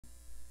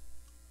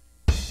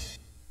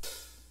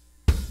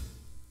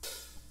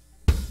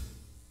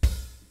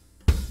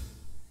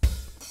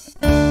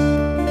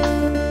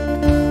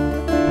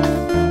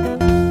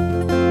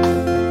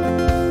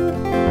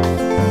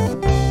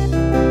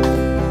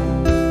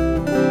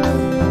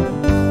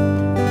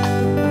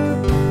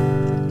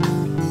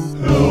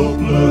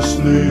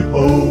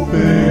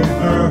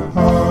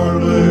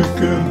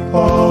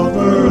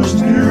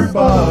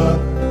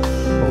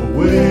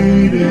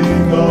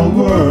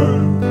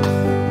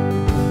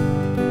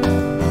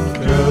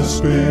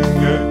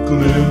grasping at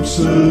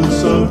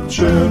glimpses of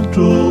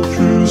gentle,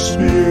 true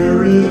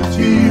spirit,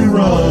 he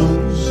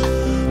runs,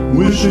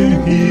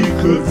 wishing he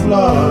could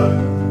fly,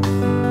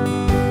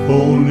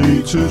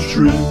 only to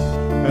trip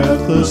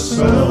at the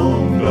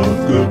sound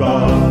of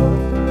goodbye.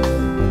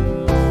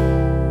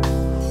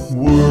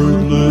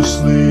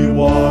 Wordlessly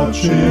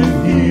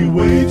watching, he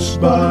waits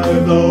by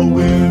the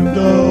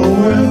window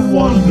and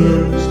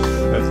wonders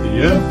at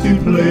the empty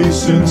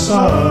place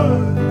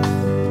inside.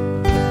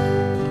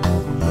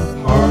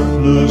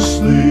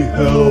 Heartlessly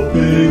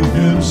helping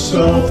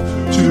himself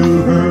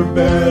to her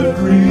bad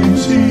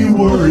dreams, he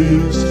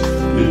worries,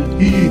 did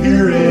he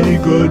hear a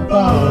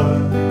goodbye?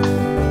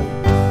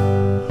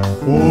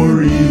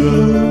 Or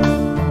even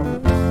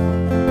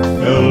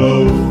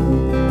hello?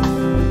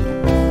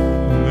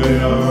 They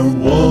are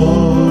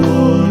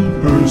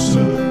one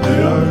person,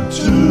 they are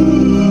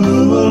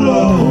two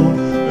alone,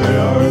 they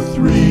are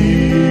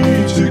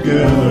three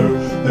together,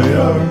 they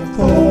are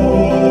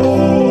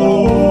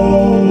for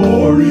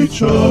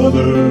each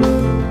other.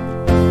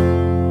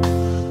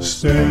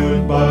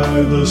 Stand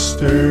by the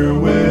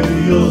stairway,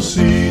 you'll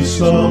see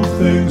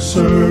something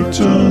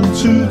certain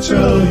to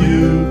tell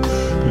you.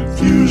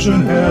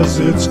 Confusion has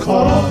its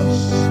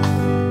cost.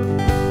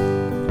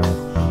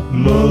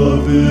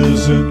 Love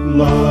isn't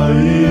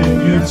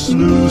lying, it's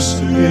loose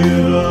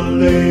in a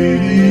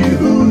lady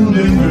who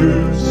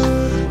lingers,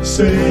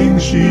 saying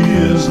she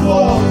is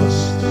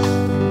lost,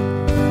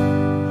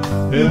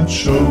 and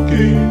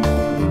choking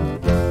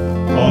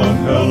on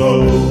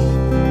hello.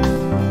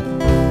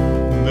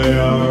 They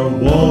are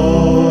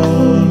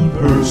one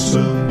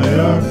person, they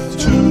are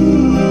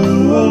two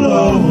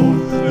alone,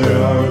 they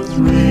are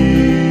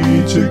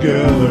three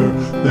together,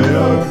 they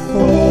are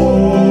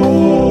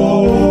for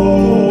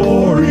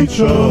each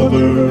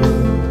other.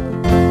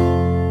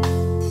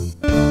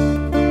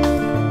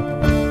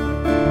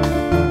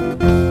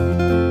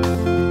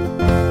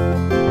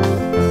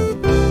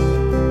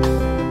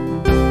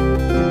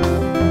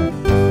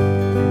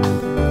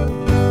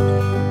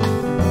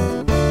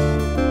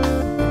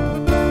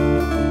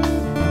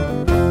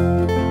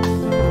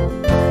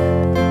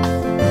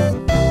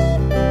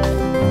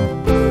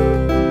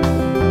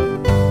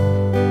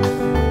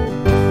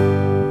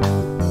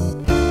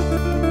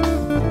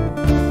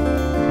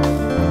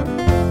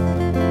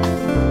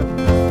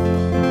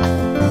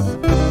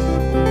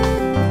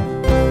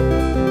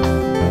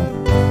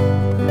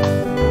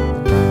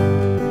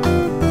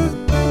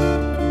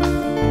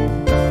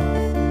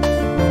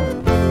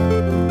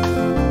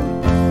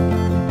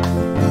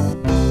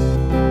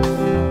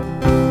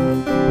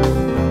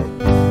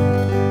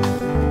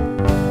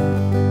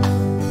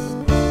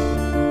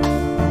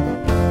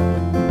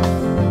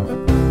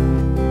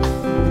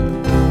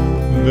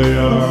 They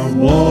are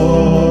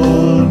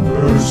one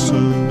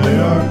person, they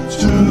are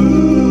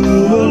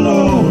two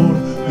alone,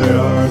 they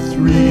are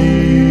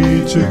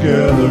three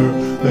together,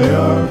 they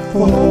are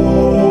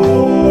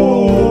for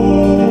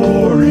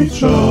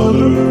each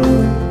other.